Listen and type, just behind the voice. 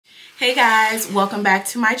Hey guys, welcome back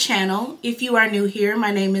to my channel. If you are new here, my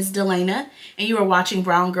name is Delana and you are watching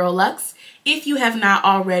Brwngirlluxe. If you have not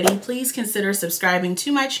already, please consider subscribing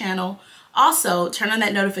to my channel. Also, turn on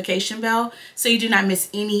that notification bell so you do not miss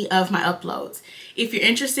any of my uploads. If you're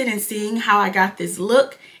interested in seeing how I got this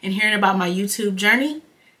look and hearing about my YouTube journey,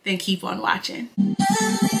 then keep on watching.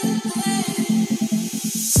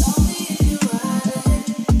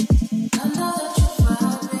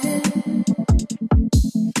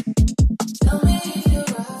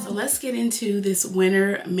 Let's get into this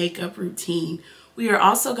winter makeup routine. We are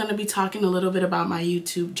also going to be talking a little bit about my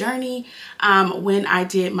YouTube journey. When I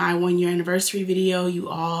did my 1-year anniversary video, you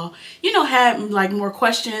all, had like more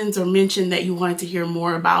questions or mentioned that you wanted to hear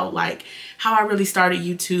more about like how I really started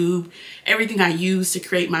YouTube, everything I used to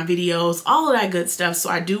create my videos, all of that good stuff. So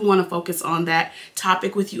I do want to focus on that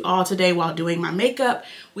topic with you all today while doing my makeup.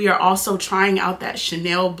 We are also trying out that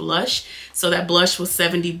Chanel blush. So that blush was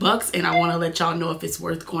 70 bucks and I want to let y'all know if it's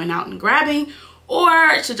worth going out and grabbing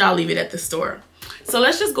or should y'all leave it at the store. So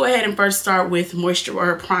let's just go ahead and first start with moisture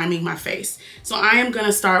or priming my face. So I am going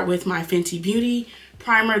to start with my Fenty Beauty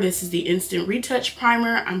primer. This is the Instant Retouch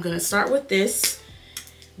Primer. I'm going to start with this.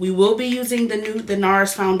 We will be using the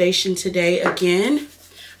NARS foundation today again.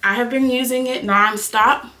 I have been using it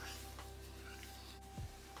non-stop.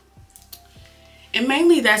 And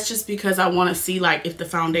mainly that's just because I want to see like if the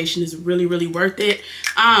foundation is really worth it.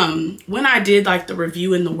 When I did like the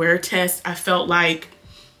review and the wear test, I felt like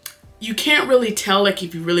you can't really tell like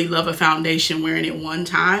if you really love a foundation wearing it one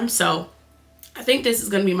time. So I think this is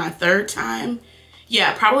going to be my third time.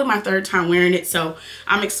 Yeah, probably my third time wearing it. So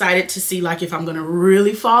I'm excited to see like if I'm going to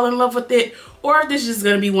really fall in love with it or if this is just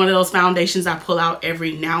going to be one of those foundations I pull out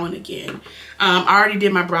every now and again. I already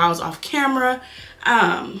did my brows off camera.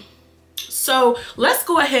 So let's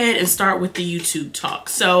go ahead and start with the YouTube talk.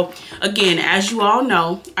 So again, as you all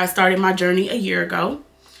know, I started my journey a year ago.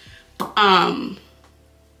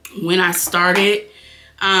 When I started,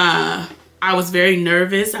 I was very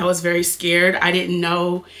nervous. I was very scared. I didn't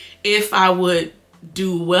know if I would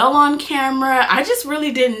do well on camera. I just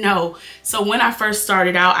really didn't know. So when I first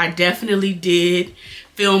started out, I definitely did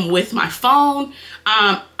film with my phone.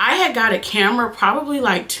 I had got a camera probably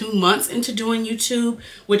like 2 months into doing YouTube,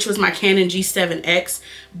 which was my Canon G7X,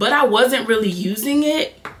 but I wasn't really using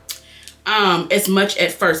it as much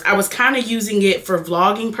at first. I was kind of using it for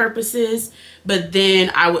vlogging purposes, but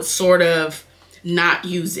then I would sort of not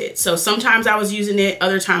use it. So sometimes I was using it,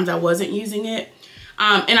 other times I wasn't using it.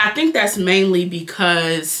 And I think that's mainly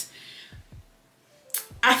because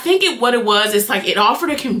I think what it was is like it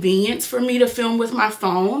offered a convenience for me to film with my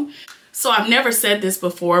phone. So I've never said this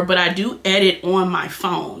before, but I do edit on my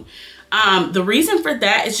phone. The reason for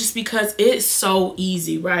that is just because it's so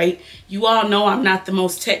easy, right? You all know I'm not the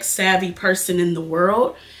most tech savvy person in the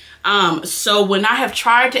world. So when I have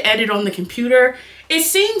tried to edit on the computer, it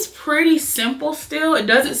seems pretty simple still. It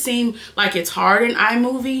doesn't seem like it's hard in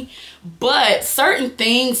iMovie, but certain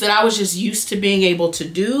things that I was just used to being able to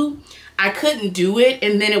do, I couldn't do it.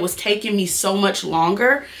 And then it was taking me so much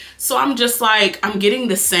longer. So I'm just like, I'm getting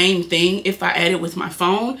the same thing if I edit with my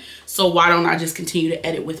phone. So why don't I just continue to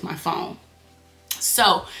edit with my phone?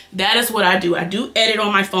 So that is what I do. I do edit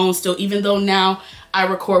on my phone still, even though now I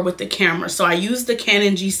record with the camera. So I use the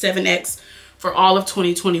Canon G7X for all of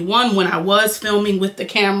 2021 when I was filming with the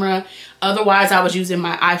camera. Otherwise, I was using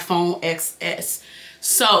my iPhone XS.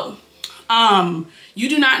 So you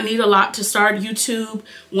do not need a lot to start YouTube.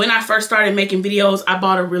 When I first started making videos, I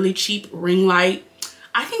bought a really cheap ring light.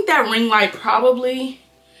 I think that ring light probably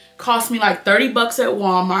cost me like 30 bucks at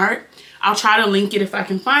Walmart. I'll try to link it if I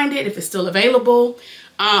can find it, if it's still available.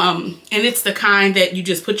 And it's the kind that you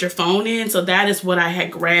just put your phone in. So that is what I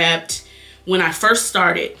had grabbed when I first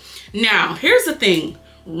started. Now, here's the thing.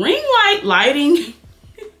 Ring light lighting,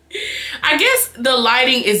 I guess the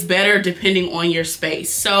lighting is better depending on your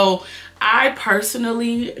space. So I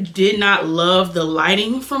personally did not love the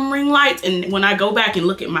lighting from ring lights. And when I go back and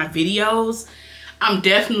look at my videos, I'm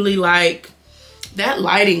definitely like, that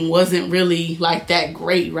lighting wasn't really like that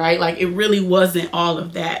great, right? Like it really wasn't all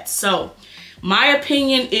of that. So my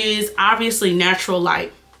opinion is obviously natural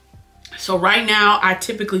light. So right now I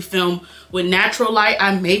typically film with natural light.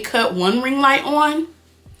 I may cut one ring light on,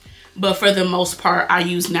 but for the most part I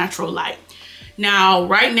use natural light. Now,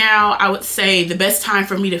 right now I would say the best time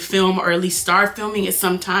for me to film or at least start filming is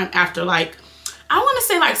sometime after like, I want to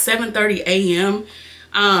say like 7:30 a.m.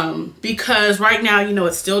 Because right now,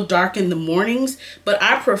 it's still dark in the mornings, but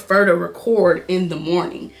I prefer to record in the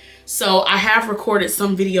morning. So I have recorded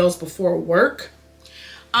some videos before work.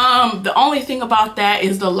 The only thing about that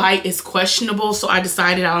is the light is questionable, so I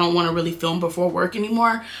decided I don't want to really film before work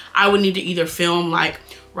anymore. I would need to either film like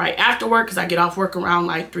right after work, because I get off work around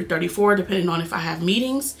like 3:34, depending on if I have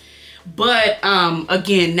meetings. But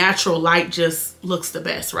again, natural light just looks the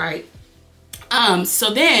best, right?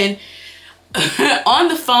 So then on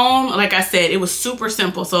the phone, like I said, it was super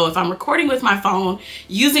simple. So if I'm recording with my phone,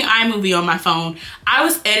 using iMovie on my phone, I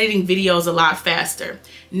was editing videos a lot faster.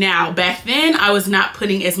 Now, back then, I was not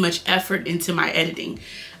putting as much effort into my editing.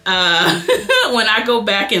 When I go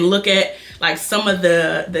back and look at like some of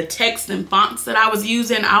the text and fonts that I was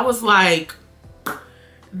using, I was like,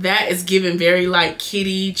 that is giving very like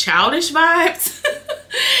kiddie, childish vibes.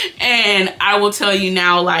 And I will tell you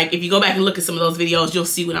now, like, if you go back and look at some of those videos, you'll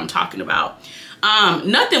see what I'm talking about.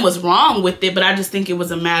 Nothing was wrong with it, but I just think it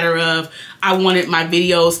was a matter of I wanted my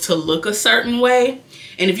videos to look a certain way.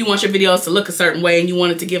 And if you want your videos to look a certain way and you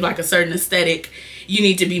want it to give like a certain aesthetic, you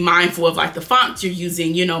need to be mindful of like the fonts you're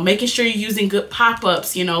using, you know, making sure you're using good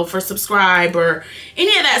pop-ups, you know, for subscribe or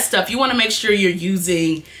any of that stuff. You want to make sure you're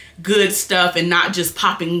using good stuff and not just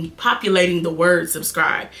populating the word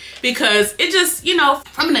subscribe, because it just, you know,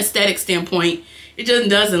 from an aesthetic standpoint, it just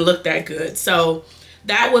doesn't look that good. So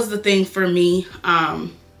that was the thing for me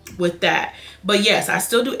with that. But yes, I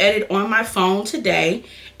still do edit on my phone today,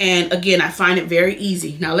 and again, I find it very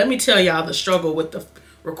easy. Now let me tell y'all the struggle with the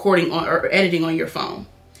recording on or editing on your phone.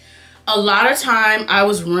 A lot of time I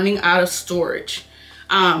was running out of storage.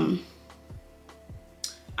 I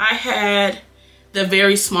had the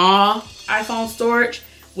very small iPhone storage,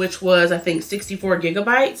 which was I think 64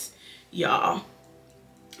 gigabytes, y'all.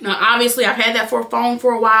 Now obviously I've had that phone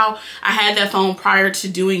for a while. I had that phone prior to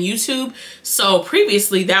doing YouTube, so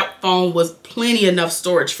previously that phone was plenty enough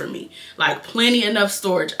storage for me, like plenty enough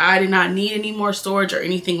storage. I did not need any more storage or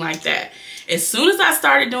anything like that. As soon as I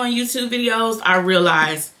started doing YouTube videos, I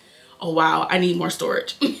realized, oh wow, I need more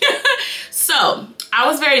storage. So I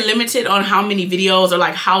was very limited on how many videos or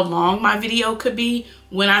like how long my video could be.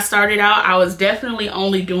 When I started out, I was definitely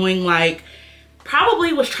only doing like,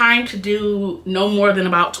 probably was trying to do no more than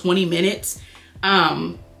about 20 minutes.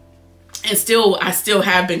 And I still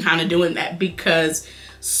have been kind of doing that, because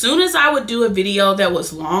soon as I would do a video that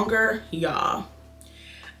was longer, y'all,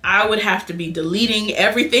 I would have to be deleting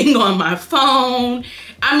everything on my phone.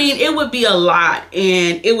 I mean, it would be a lot,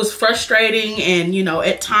 and it was frustrating. And you know,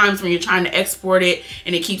 at times when you're trying to export it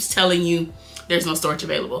and it keeps telling you there's no storage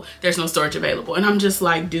available, there's no storage available, and I'm just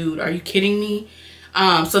like, dude, are you kidding me?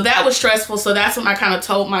 So that was stressful. So that's when I kind of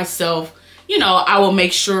told myself, you know, I will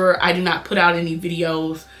make sure I do not put out any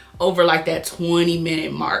videos over like that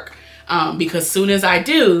 20-minute mark, because soon as I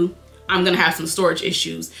do, I'm gonna have some storage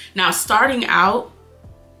issues. Now starting out,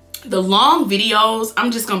 the long videos,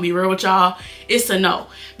 I'm just gonna be real with y'all, it's a no.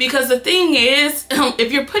 Because the thing is,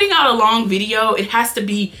 if you're putting out a long video, it has to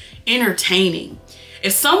be entertaining.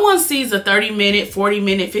 If someone sees a 30-minute,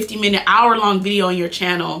 40-minute, 50-minute, hour-long video on your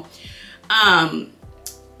channel,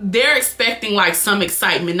 they're expecting like some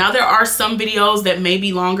excitement. Now there are some videos that may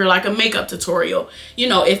be longer, like a makeup tutorial. You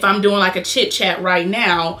know, if I'm doing like a chit-chat right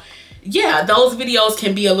now, yeah, those videos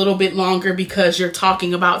can be a little bit longer because you're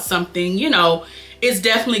talking about something, you know, it's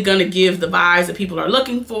definitely gonna give the vibes that people are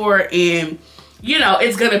looking for, and you know,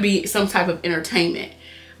 it's gonna be some type of entertainment.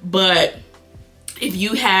 But if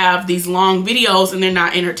you have these long videos and they're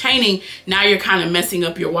not entertaining, now you're kind of messing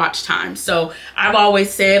up your watch time. So I've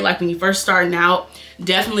always said, like, when you're first starting out,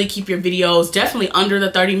 definitely keep your videos definitely under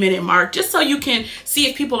the 30-minute mark, just so you can see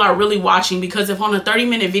if people are really watching. Because if on a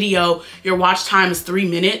 30-minute video your watch time is 3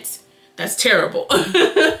 minutes, that's terrible.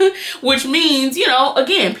 Which means, you know,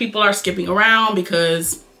 again, people are skipping around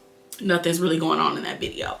because nothing's really going on in that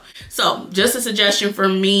video. So just a suggestion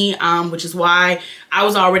from me, which is why I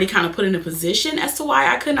was already kind of put in a position as to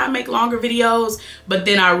why I could not make longer videos, but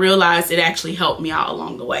then I realized it actually helped me out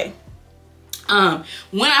along the way.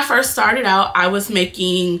 When I first started out, I was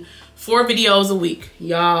making 4 videos a week,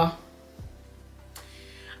 y'all.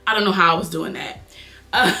 I don't know how I was doing that.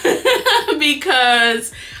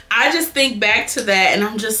 Because I just think back to that and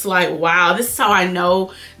I'm just like, wow, this is how I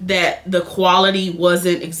know that the quality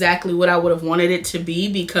wasn't exactly what I would have wanted it to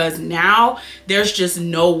be, because now there's just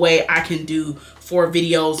no way I can do 4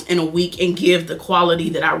 videos in a week and give the quality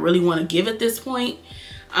that I really want to give at this point.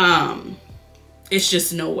 It's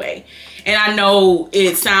just no way. And I know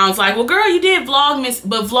it sounds like, well, girl, you did Vlogmas,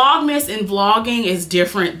 but Vlogmas and vlogging is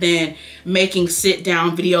different than making sit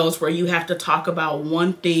down videos where you have to talk about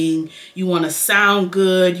one thing. You want to sound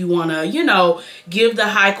good. You want to, you know, give the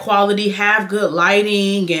high quality, have good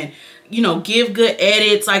lighting, and, you know, give good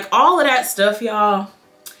edits. Like all of that stuff, y'all,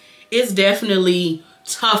 is definitely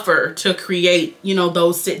tougher to create, you know,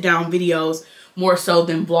 those sit down videos more so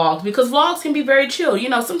than vlogs, because vlogs can be very chill. You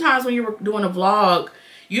know, sometimes when you're doing a vlog,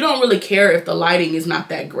 you don't really care if the lighting is not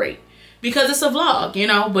that great because it's a vlog, you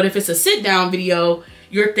know. But if it's a sit down video,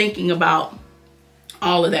 you're thinking about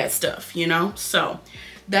all of that stuff, you know. So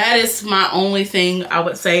that is my only thing I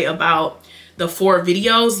would say about the 4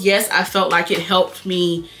 videos. Yes, I felt like it helped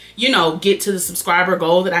me, you know, get to the subscriber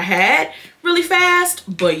goal that I had really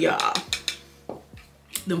fast. But y'all,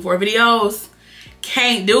 them 4 videos,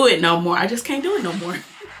 can't do it no more. I just can't do it no more.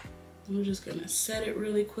 I'm just gonna set it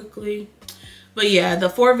really quickly. But yeah, the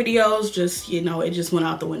 4 videos just, you know, it just went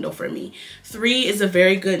out the window for me. 3 is a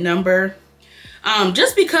very good number.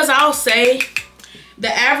 Just because I'll say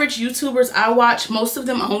the average YouTubers I watch, most of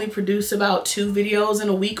them only produce about 2 videos in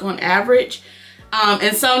a week on average.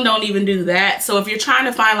 And some don't even do that. So if you're trying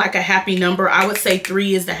to find like a happy number, I would say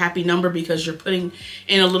 3 is the happy number, because you're putting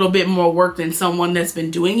in a little bit more work than someone that's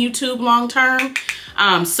been doing YouTube long term.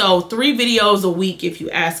 So 3 videos a week, if you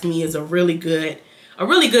ask me, is a really good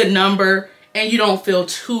number, and you don't feel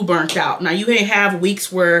too burnt out. Now you may have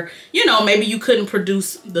weeks where, you know, maybe you couldn't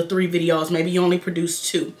produce the 3 videos, maybe you only produced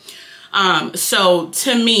 2. So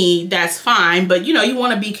to me, that's fine, but you know, you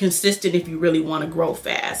want to be consistent if you really want to grow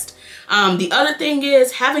fast. The other thing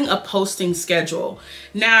is having a posting schedule.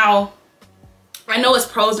 Now, I know it's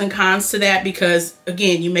pros and cons to that, because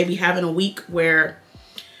again, you may be having a week where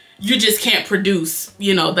you just can't produce,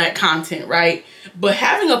 you know, that content, right? But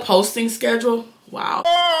having a posting schedule, wow.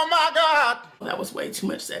 Oh my God. That was way too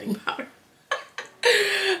much setting powder.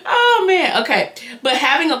 Oh man, okay. But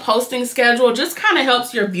having a posting schedule just kind of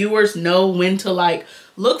helps your viewers know when to like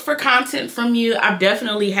look for content from you. I've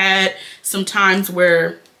definitely had some times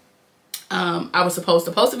where I was supposed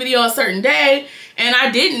to post a video a certain day and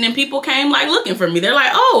I didn't, and people came like looking for me. They're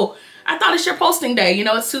like, oh, I thought it's your posting day. You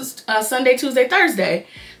know, it's Sunday, Tuesday, Thursday.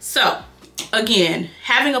 So again,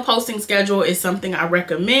 having a posting schedule is something I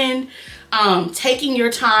recommend. Taking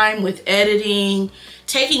your time with editing,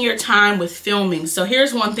 taking your time with filming. So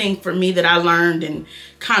here's one thing for me that I learned and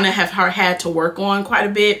kind of have had to work on quite a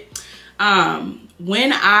bit.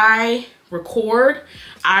 When I record,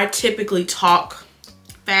 I typically talk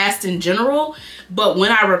fast in general, but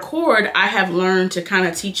when I record, I have learned to kind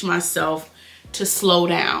of teach myself to slow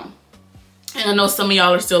down. And I know some of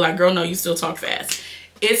y'all are still like, girl, no, you still talk fast.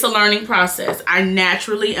 It's a learning process. I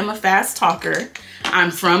naturally am a fast talker.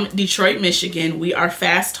 I'm from Detroit, Michigan. We are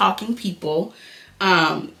fast talking people.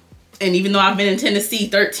 And even though I've been in Tennessee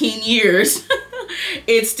 13 years,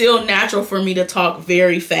 it's still natural for me to talk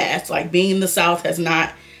very fast. Like, being in the South has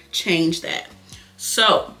not changed that.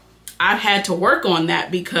 So I've had to work on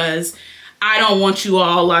that, because I don't want you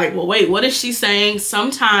all like, well, wait, what is she saying?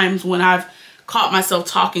 Sometimes when I've caught myself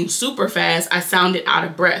talking super fast, I sounded out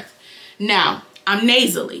of breath. Now, I'm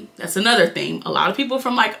nasally. That's another thing. A lot of people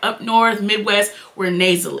from like up north, Midwest, we're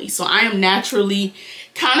nasally. So I am naturally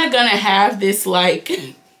kind of gonna have this like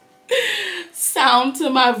sound to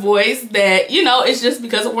my voice that, you know, it's just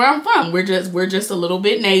because of where I'm from. We're just a little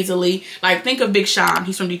bit nasally. Like, think of Big Sean.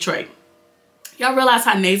 He's from Detroit. Y'all realize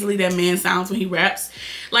how nasally that man sounds when he raps?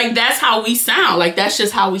 Like, that's how we sound. Like, that's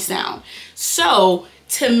just how we sound. So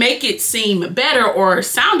to make it seem better or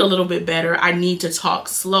sound a little bit better, I need to talk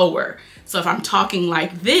slower. So if I'm talking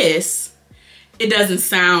like this, it doesn't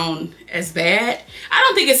sound as bad. I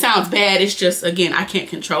don't think it sounds bad. It's just, again, I can't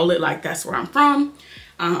control it. Like, that's where I'm from.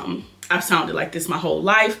 I've sounded like this my whole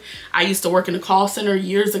life. I used to work in a call center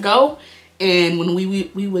years ago. And when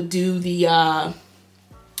we would do the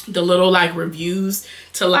little like reviews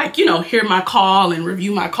to like, you know, hear my call and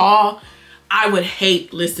review my call, I would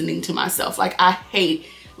hate listening to myself. Like, I hate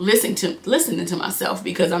listening to myself,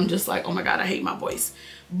 because I'm just like, oh my God, I hate my voice.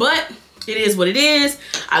 But it is what it is.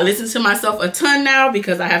 I listen to myself a ton now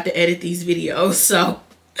because I have to edit these videos. So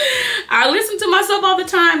I listen to myself all the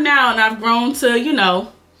time now, and I've grown to, you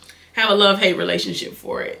know, have a love-hate relationship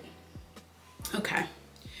for it. Okay,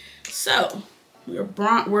 so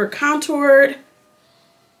we're contoured,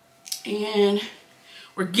 and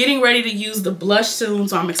we're getting ready to use the blush soon.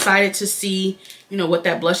 So I'm excited to see, you know, what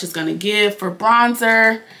that blush is gonna give. For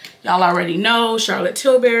bronzer, y'all already know, Charlotte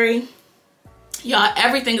Tilbury. Y'all,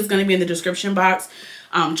 everything is going to be in the description box.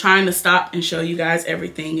 I'm trying to stop and show you guys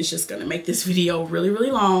everything. It's just going to make this video really, really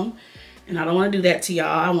long, and I don't want to do that to y'all.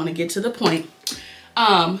 I want to get to the point.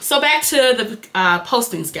 So back to the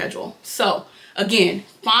posting schedule. So again,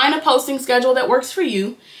 find a posting schedule that works for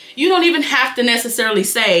you. You don't even have to necessarily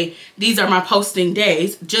say, these are my posting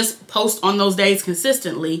days. Just post on those days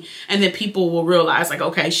consistently, and then people will realize like,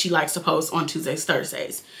 okay, she likes to post on Tuesdays,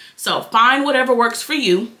 Thursdays. So find whatever works for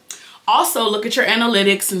you. Also look at your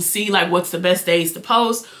analytics and see like what's the best days to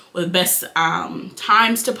post, or the best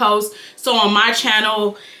times to post. So on my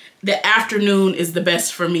channel, the afternoon is the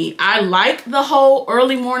best for me. I like the whole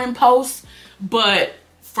early morning post, but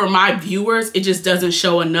for my viewers, it just doesn't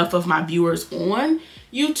show enough of my viewers on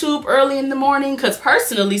YouTube early in the morning. Because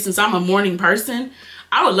personally, since I'm a morning person,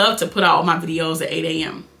 I would love to put out my videos at 8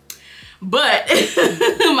 a.m. But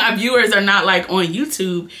my viewers are not like on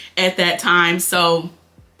YouTube at that time, so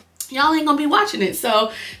y'all ain't gonna be watching it.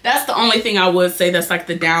 So that's the only thing I would say that's like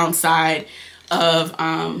the downside of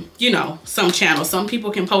you know, some channels. Some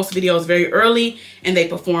people can post videos very early and they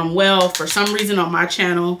perform well. For some reason on my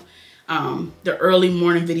channel, the early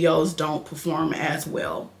morning videos don't perform as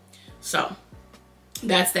well. So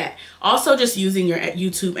that's that. Also just using your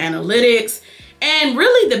YouTube analytics. And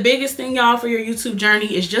really the biggest thing, y'all, for your YouTube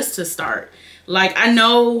journey is just to start. Like, I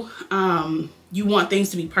know you want things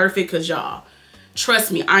to be perfect, because y'all,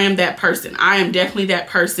 trust me, I am that person. I am definitely that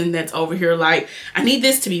person that's over here like, I need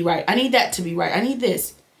this to be right. I need that to be right. I need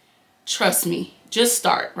this. Trust me, just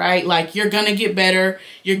start, right? Like, you're gonna get better.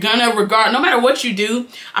 You're gonna no matter what you do,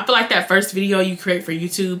 I feel like that first video you create for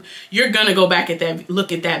YouTube, you're gonna go back at that,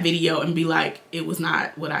 look at that video and be like, it was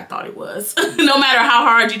not what I thought it was. No matter how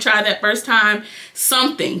hard you try that first time,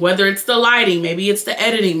 something, whether it's the lighting, maybe it's the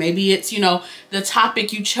editing, maybe it's, you know, the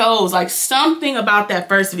topic you chose, like something about that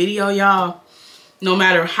first video, y'all, no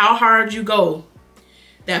matter how hard you go,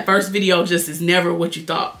 that first video just is never what you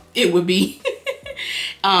thought it would be.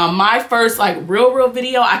 My first like real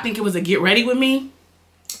video, I think it was a get ready with me.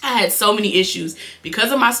 I had so many issues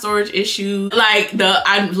because of my storage issue. Like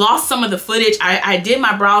I lost some of the footage. I did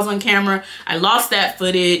my brows on camera. I lost that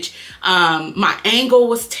footage. My angle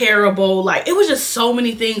was terrible. Like, it was just so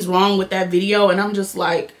many things wrong with that video. And I'm just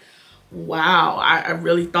like, wow, I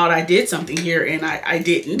really thought I did something here and I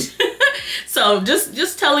didn't. So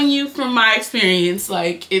just telling you from my experience,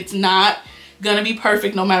 like, it's not gonna be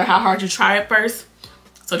perfect no matter how hard you try at first.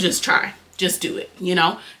 So just try, just do it, you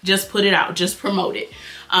know, just put it out, just promote it.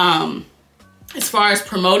 As far as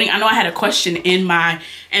promoting, I know I had a question in my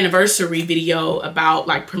anniversary video about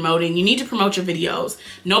like promoting. You need to promote your videos.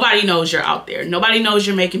 Nobody knows you're out there. Nobody knows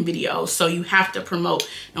you're making videos. So you have to promote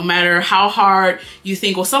no matter how hard you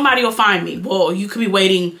think, well, somebody will find me. Well, you could be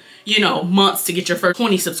waiting, you know, months to get your first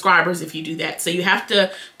 20 subscribers if you do that. So you have to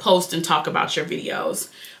post and talk about your videos.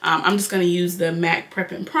 I'm just going to use the MAC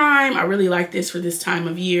Prep and Prime. I really like this for this time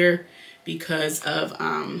of year because of,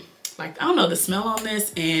 like, I don't know, the smell on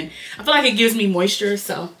this, and I feel like it gives me moisture.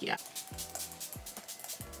 So yeah.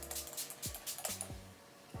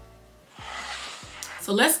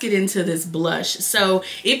 So let's get into this blush. So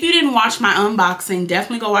if you didn't watch my unboxing,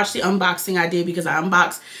 definitely go watch the unboxing I did, because I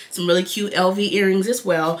unboxed some really cute LV earrings as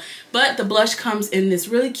well. But the blush comes in this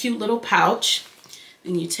really cute little pouch,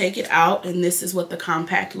 and you take it out, and this is what the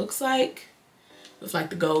compact looks like. With like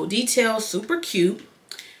the gold detail, super cute.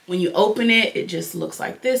 When you open it, it just looks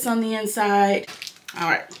like this on the inside. All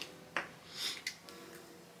right.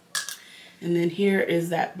 And then here is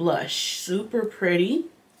that blush, super pretty.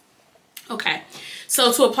 Okay,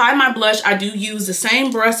 so to apply my blush, I do use the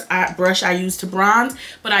same brush I use to bronze,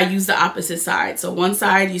 but I use the opposite side. So one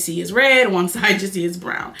side you see is red, one side you see is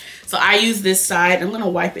brown. So I use this side. I'm gonna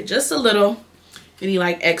wipe it just a little. Any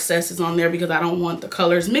like excess is on there because I don't want the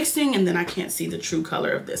colors mixing, and then I can't see the true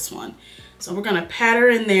color of this one. So we're gonna pat her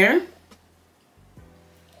in there.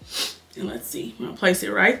 And let's see, I'm gonna place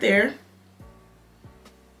it right there.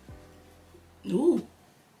 Ooh,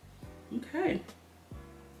 okay.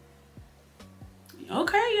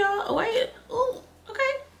 Okay, y'all, wait, ooh,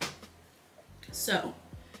 okay. So,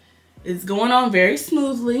 it's going on very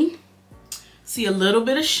smoothly. See a little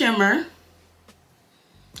bit of shimmer.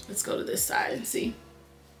 Let's go to this side and see.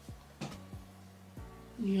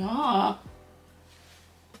 Yeah,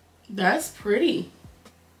 that's pretty.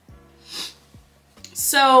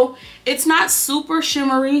 So it's not super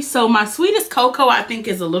shimmery. So my Sweetest Cocoa, I think,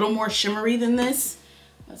 is a little more shimmery than this.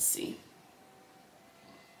 Let's see.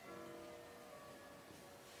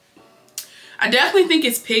 I definitely think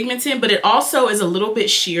it's pigmented, but it also is a little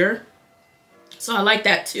bit sheer. So I like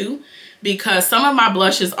that too, because some of my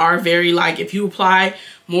blushes are very, like, if you apply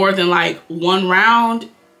more than like one round,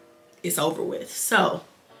 it's over with. So,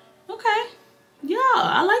 okay. Yeah,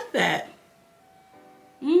 I like that.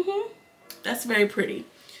 That's very pretty.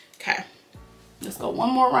 Okay, let's go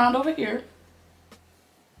one more round over here.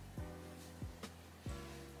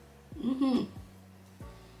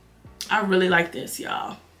 I really like this,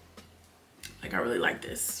 y'all. Like, I really like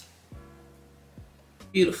this.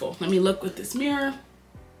 Beautiful. Let me look with this mirror.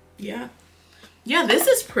 Yeah, this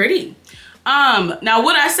is pretty. Now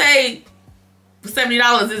would I say for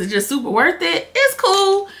 $70, is it just super worth it? It's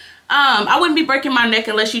cool. I wouldn't be breaking my neck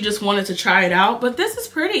unless you just wanted to try it out, but this is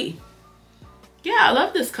pretty. Yeah, I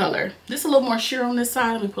love this color. This is a little more sheer on this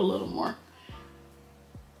side. Let me put a little more.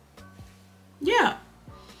 Yeah,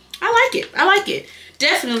 I like it. I like it.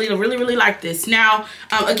 Definitely really, really like this. Now,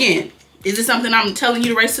 again, is it something I'm telling you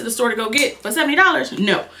to race to the store to go get for $70?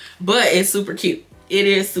 No, but it's super cute. It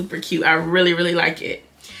is super cute. I really, really like it.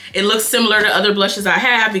 It looks similar to other blushes I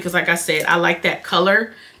have because, like I said, I like that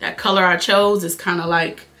color. That color I chose is kind of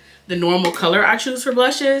like the normal color I choose for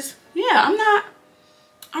blushes. Yeah,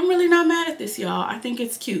 I'm really not mad at this, y'all. I think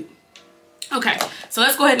it's cute. Okay, so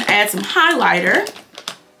let's go ahead and add some highlighter.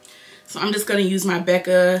 So I'm just gonna use my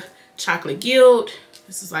Becca Chocolate Gilt.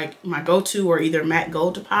 This is like my go-to, or either matte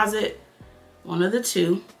gold deposit, one of the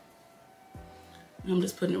two. And I'm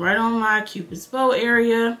just putting it right on my Cupid's bow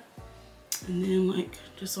area, and then like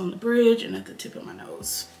just on the bridge and at the tip of my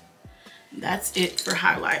nose. That's it for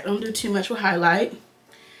highlight. Don't do too much with highlight.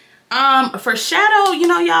 For shadow, you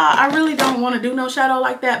know, y'all, I really don't want to do no shadow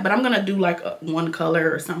like that, but I'm gonna do like one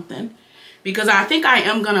color or something because I think I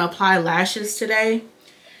am gonna apply lashes today.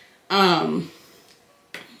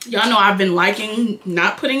 Y'all know I've been liking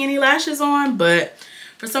not putting any lashes on, but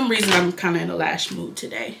for some reason I'm kind of in a lash mood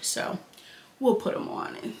today, so we'll put them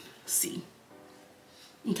on and see.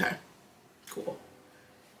 Okay, cool.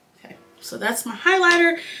 Okay, so that's my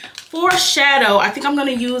highlighter. For shadow, I think I'm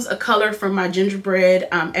gonna use a color from my Gingerbread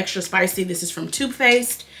Extra Spicy. This is from Too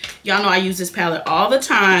Faced. Y'all know I use this palette all the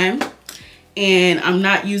time, and I'm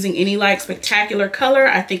not using any like spectacular color.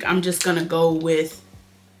 I think I'm just gonna go with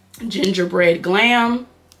Gingerbread Glam,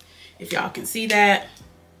 if y'all can see that.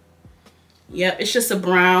 Yep, it's just a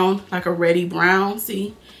brown, like a reddy brown,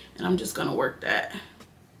 see? And I'm just gonna work that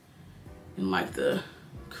in like the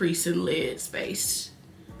crease and lid space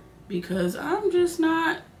because I'm just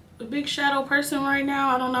not a big shadow person right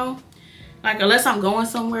now. I don't know, like unless I'm going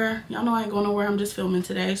somewhere. Y'all know I ain't going nowhere. I'm just filming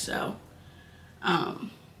today, so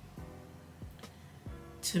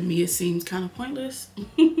to me it seems kind of pointless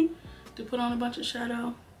to put on a bunch of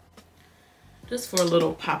shadow just for a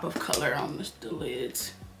little pop of color on the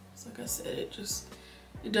lids. So like I said,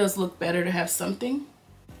 it does look better to have something.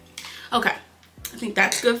 Okay, I think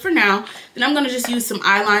that's good for now. Then I'm gonna just use some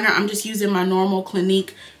eyeliner. I'm just using my normal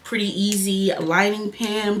Clinique Pretty Easy lining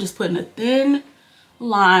pen. I'm just putting a thin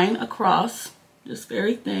line across, just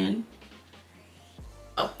very thin.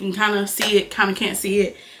 Oh, you can kind of see it, kind of can't see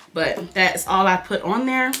it, but that's all I put on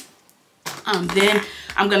there. Then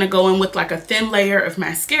I'm gonna go in with like a thin layer of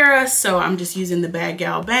mascara. So I'm just using the Bad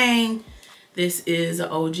Gal Bang. This is an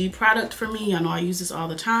OG product for me. I know I use this all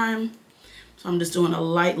the time. So I'm just doing a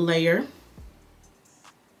light layer.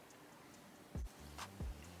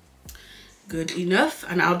 Good enough.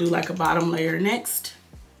 And I'll do like a bottom layer next.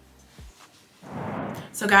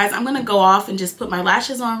 So guys, I'm gonna go off and just put my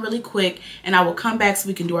lashes on really quick, and I will come back so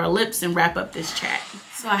we can do our lips and wrap up this chat.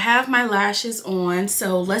 So I have my lashes on,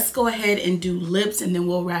 so let's go ahead and do lips, and then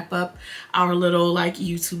we'll wrap up our little like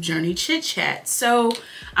YouTube journey chit chat. So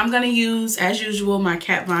I'm gonna use, as usual, my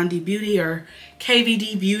Kat Von D Beauty or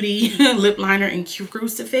KVD Beauty lip liner in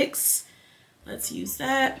Crucifix. Let's use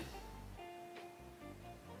that.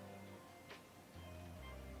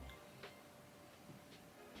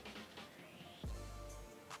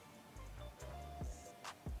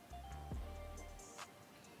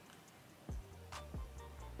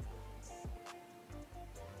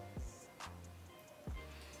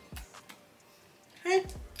 Okay.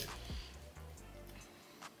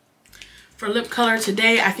 For lip color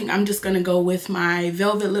today, I think I'm just gonna go with my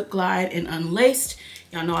Velvet Lip Glide in Unlaced.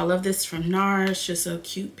 Y'all know I love this from NARS, just a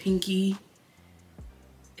cute pinky.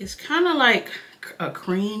 It's kind of like a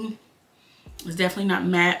cream. It's definitely not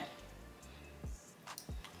matte,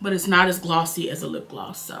 but it's not as glossy as a lip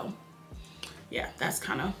gloss. So yeah, that's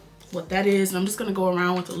kind of what that is. And I'm just gonna go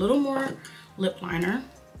around with a little more lip liner.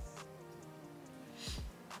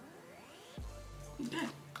 Okay.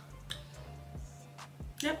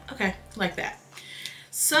 Yep, okay, like that.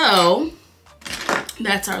 So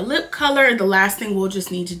that's our lip color. The last thing we'll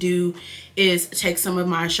just need to do is take some of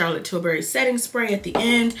my Charlotte Tilbury setting spray at the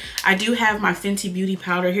end. I do have my Fenty Beauty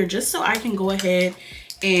powder here just so I can go ahead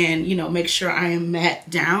and, you know, make sure I am matte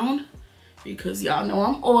down, because y'all know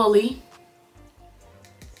I'm oily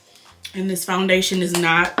and this foundation is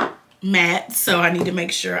not matte, so I need to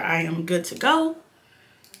make sure I am good to go.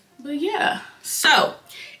 But yeah, so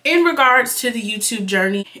in regards to the YouTube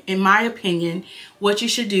journey, in my opinion, what you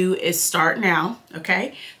should do is start now,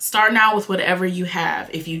 okay? Start now with whatever you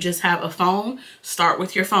have. If you just have a phone, start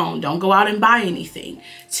with your phone. Don't go out and buy anything.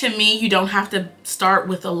 To me, you don't have to start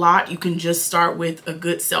with a lot. You can just start with a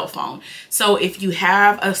good cell phone. So if you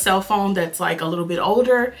have a cell phone that's like a little bit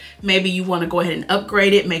older, maybe you want to go ahead and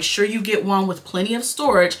upgrade it. Make sure you get one with plenty of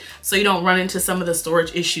storage so you don't run into some of the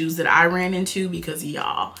storage issues that I ran into, because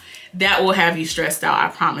y'all, that will have you stressed out.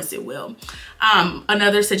 I promise it will.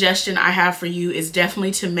 Another suggestion I have for you is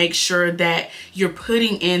definitely to make sure that you're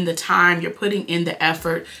putting in the time, you're putting in the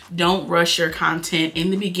effort. Don't rush your content.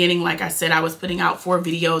 In the beginning, like I said, I was putting out 4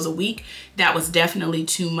 videos a week. That was definitely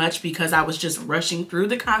too much because I was just rushing through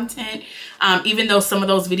the content. Even though some of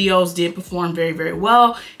those videos did perform very, very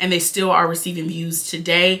well and they still are receiving views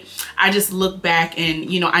today, I just look back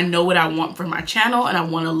and, you know, I know what I want for my channel and I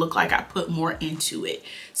want to look like I put more into it.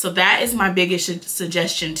 So that is my biggest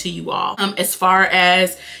suggestion to you all. As far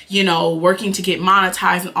as, you know, working to get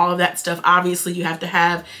monetized and all of that stuff, obviously you have to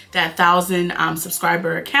have that 1,000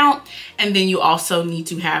 subscriber account. And then you also need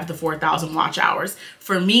to have the 4,000 watch hours.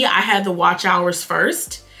 For me, I had the watch hours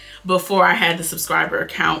first before I had the subscriber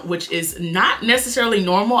account, which is not necessarily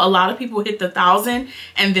normal. A lot of people hit the 1,000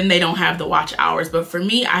 and then they don't have the watch hours. But for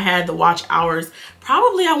me, I had the watch hours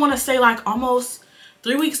probably, I want to say, like almost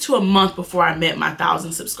 3 weeks to a month before I met my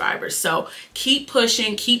 1,000 subscribers. So keep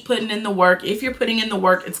pushing, keep putting in the work. If you're putting in the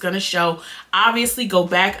work, it's gonna show. Obviously, go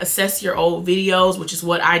back, assess your old videos, which is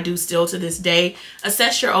what I do still to this day.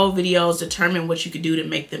 Assess your old videos, determine what you could do to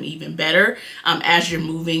make them even better as you're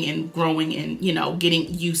moving and growing and, you know,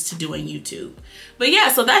 getting used to doing YouTube. But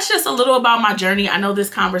yeah, so that's just a little about my journey. I know this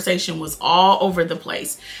conversation was all over the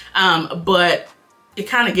place, but it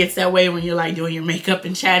kind of gets that way when you're like doing your makeup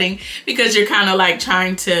and chatting, because you're kind of like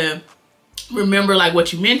trying to remember like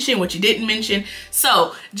what you mentioned, what you didn't mention.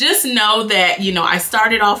 So just know that, you know, I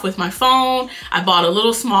started off with my phone. I bought a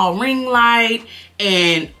little small ring light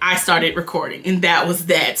and I started recording, and that was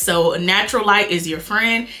that. So a natural light is your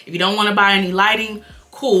friend. If you don't want to buy any lighting,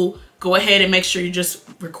 cool. Go ahead and make sure you're just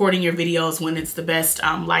recording your videos when it's the best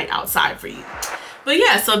light outside for you. But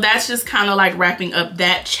yeah, so that's just kind of like wrapping up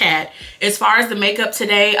that chat. As far as the makeup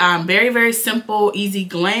today, very, very simple, easy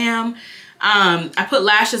glam. I put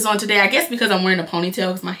lashes on today, I guess because I'm wearing a ponytail,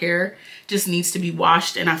 because my hair just needs to be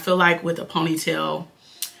washed. And I feel like with a ponytail,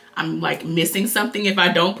 I'm like missing something if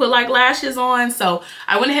I don't put like lashes on. So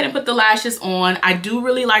I went ahead and put the lashes on. I do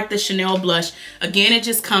really like the Chanel blush. Again, it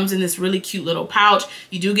just comes in this really cute little pouch.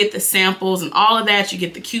 You do get the samples and all of that. You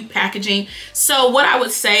get the cute packaging. So what I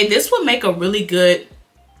would say, this would make a really good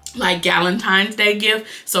like Valentine's Day gift.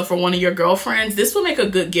 So for one of your girlfriends, this will make a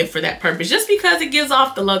good gift for that purpose, just because it gives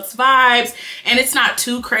off the luxe vibes and it's not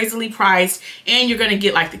too crazily priced, and you're going to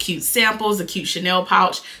get like the cute samples, the cute Chanel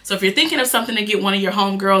pouch. So if you're thinking of something to get one of your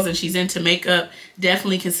homegirls and she's into makeup,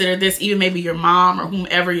 definitely consider this. Even maybe your mom or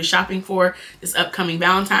whomever you're shopping for this upcoming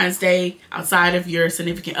Valentine's Day, outside of your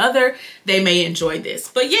significant other, they may enjoy this.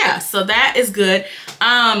 But yeah, so that is good.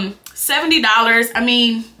 $70, I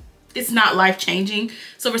mean, it's not life-changing.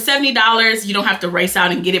 So for $70, you don't have to race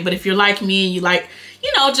out and get it. But if you're like me and you like, you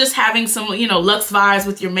know, just having some, you know, luxe vibes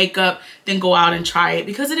with your makeup, then go out and try it,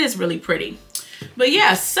 because it is really pretty. But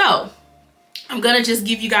yeah, so I'm gonna just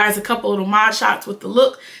give you guys a couple little mod shots with the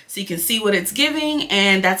look so you can see what it's giving,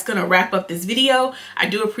 and that's gonna wrap up this video. I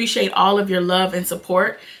do appreciate all of your love and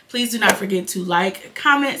support. Please do not forget to like,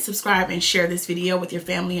 comment, subscribe, and share this video with your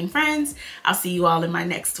family and friends. I'll see you all in my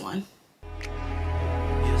next one.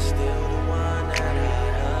 Still